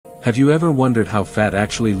Have you ever wondered how fat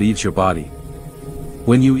actually leaves your body?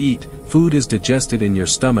 When you eat, food is digested in your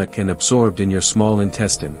stomach and absorbed in your small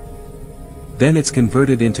intestine. Then it's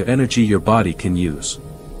converted into energy your body can use.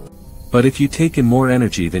 But if you take in more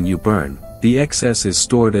energy than you burn, the excess is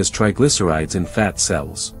stored as triglycerides in fat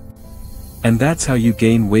cells. And that's how you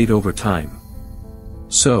gain weight over time.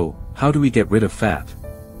 So, how do we get rid of fat?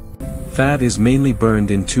 Fat is mainly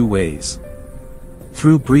burned in two ways.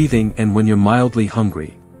 Through breathing and when you're mildly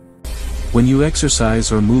hungry. When you exercise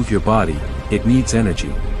or move your body, it needs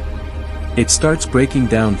energy. It starts breaking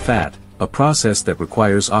down fat, a process that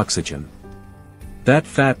requires oxygen. That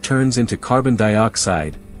fat turns into carbon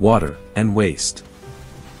dioxide, water, and waste.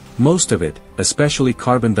 Most of it, especially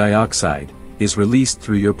carbon dioxide, is released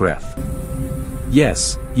through your breath.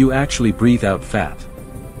 Yes, you actually breathe out fat.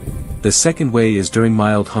 The second way is during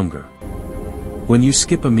mild hunger. When you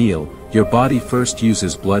skip a meal, your body first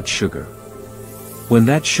uses blood sugar. When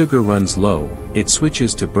that sugar runs low, it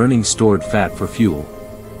switches to burning stored fat for fuel.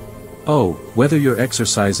 Oh, whether you're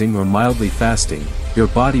exercising or mildly fasting, your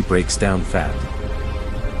body breaks down fat.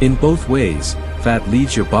 In both ways, fat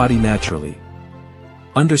leaves your body naturally.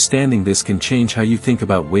 Understanding this can change how you think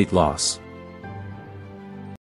about weight loss.